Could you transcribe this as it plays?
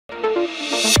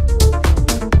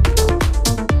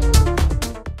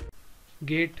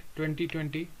GATE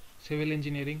 2020 Civil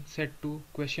Engineering Set 2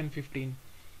 Question 15.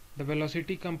 The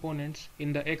velocity components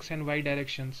in the x and y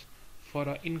directions for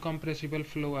an incompressible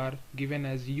flow are given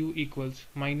as u equals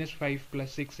 -5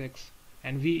 plus 6x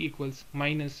and v equals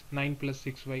 -9 plus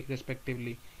 6y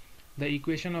respectively. The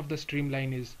equation of the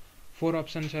streamline is 4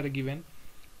 options are given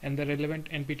and the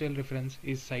relevant NPTEL reference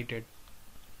is cited.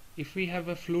 If we have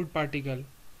a fluid particle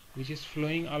which is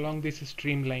flowing along this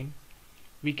streamline,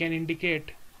 we can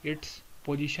indicate its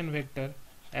position vector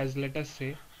as, let us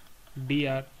say,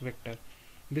 dr vector.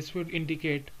 This would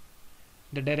indicate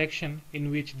the direction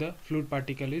in which the fluid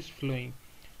particle is flowing,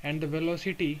 and the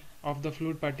velocity of the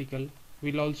fluid particle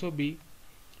will also be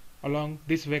along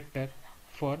this vector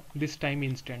for this time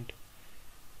instant.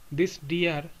 This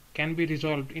dr can be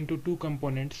resolved into two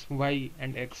components, y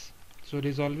and x. So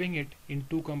resolving it in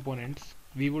two components,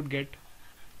 we would get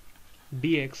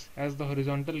dx as the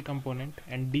horizontal component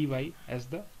and dy as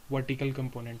the vertical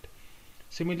component.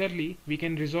 Similarly, we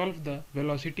can resolve the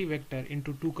velocity vector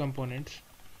into two components,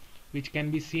 which can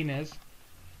be seen as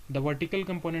the vertical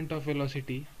component of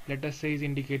velocity, let us say, is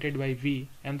indicated by v,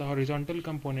 and the horizontal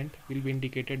component will be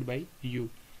indicated by u.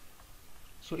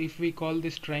 So if we call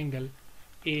this triangle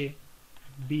A,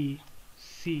 B,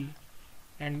 C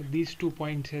and these 2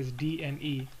 points as D and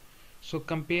E, so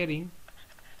comparing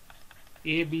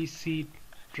ABC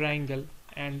triangle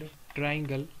and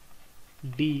triangle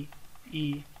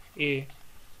DEA,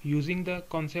 using the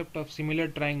concept of similar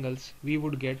triangles, we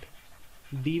would get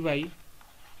dy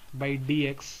by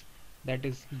dx, that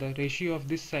is the ratio of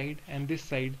this side and this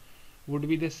side would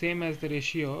be the same as the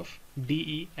ratio of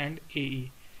DE and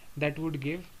AE. That would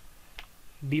give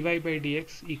dy by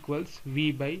dx equals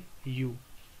v by u.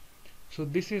 So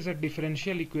this is a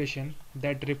differential equation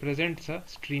that represents a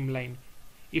streamline.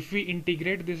 If we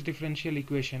integrate this differential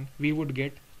equation, we would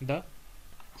get the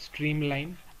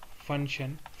streamline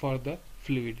function for the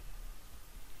fluid.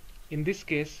 In this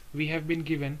case, we have been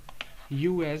given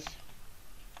u as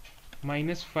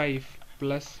 -5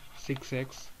 plus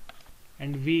 6x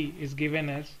and v is given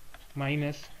as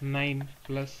 -9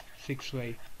 plus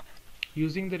 6y.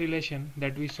 Using the relation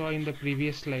that we saw in the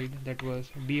previous slide, that was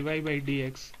dy by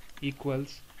dx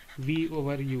equals v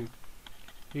over u,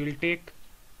 we will take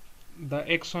the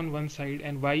x on one side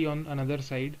and y on another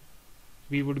side.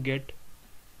 We would get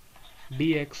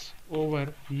dx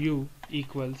over u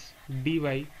equals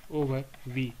dy over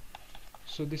v.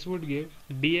 So this would give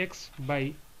dx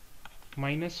by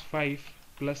 -5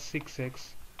 plus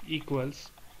 6x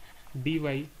equals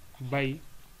dy by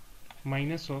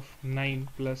minus of 9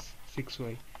 plus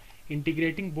 6y.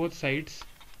 Integrating both sides,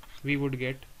 we would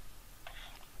get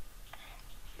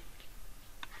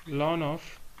ln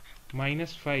of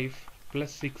 -5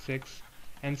 plus 6x,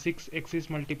 and 6x is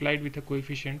multiplied with a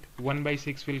coefficient 1 by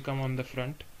 6 will come on the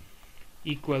front,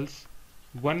 equals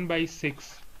 1 by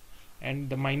 6, and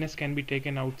the minus can be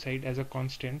taken outside as a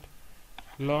constant,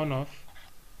 ln of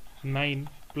 9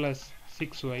 plus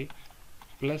 6y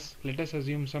plus, let us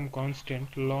assume some constant,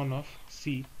 ln of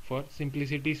c for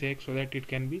simplicity's sake so that it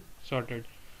can be sorted.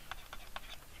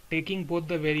 Taking both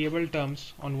the variable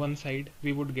terms on one side,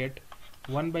 we would get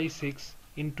 1 by 6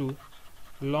 into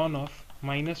ln of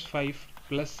 -5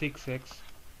 plus 6x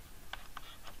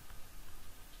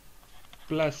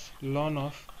plus ln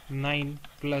of 9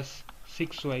 plus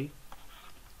 6y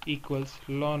equals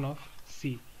ln of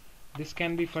c. This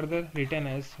can be further written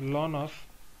as ln of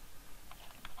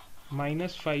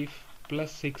 -5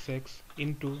 plus 6x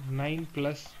into 9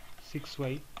 plus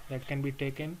 6y, that can be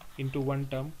taken into one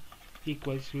term,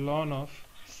 equals ln of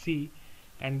c,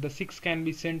 and the 6 can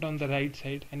be sent on the right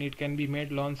side and it can be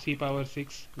made ln c power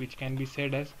 6, which can be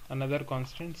said as another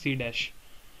constant c dash.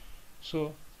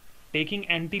 So taking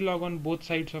anti-log on both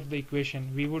sides of the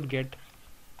equation, we would get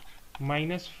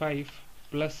 -5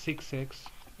 plus 6x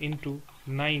into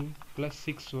 9 plus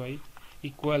 6y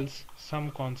equals some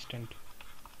constant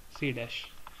c dash.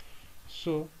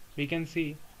 So we can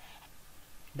see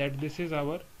that this is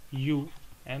our u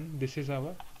and this is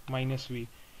our -v.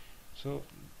 So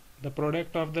the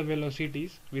product of the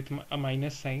velocities with a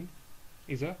minus sign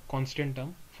is a constant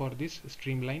term for this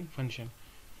streamline function.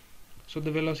 So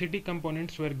the velocity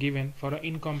components were given for an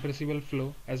incompressible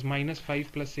flow as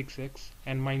 -5 plus 6x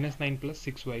and -9 plus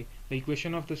 6y. The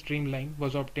equation of the streamline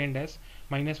was obtained as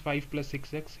 -5 plus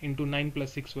 6x into 9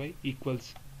 plus 6y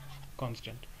equals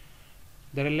constant.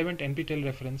 The relevant NPTEL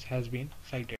reference has been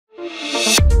cited.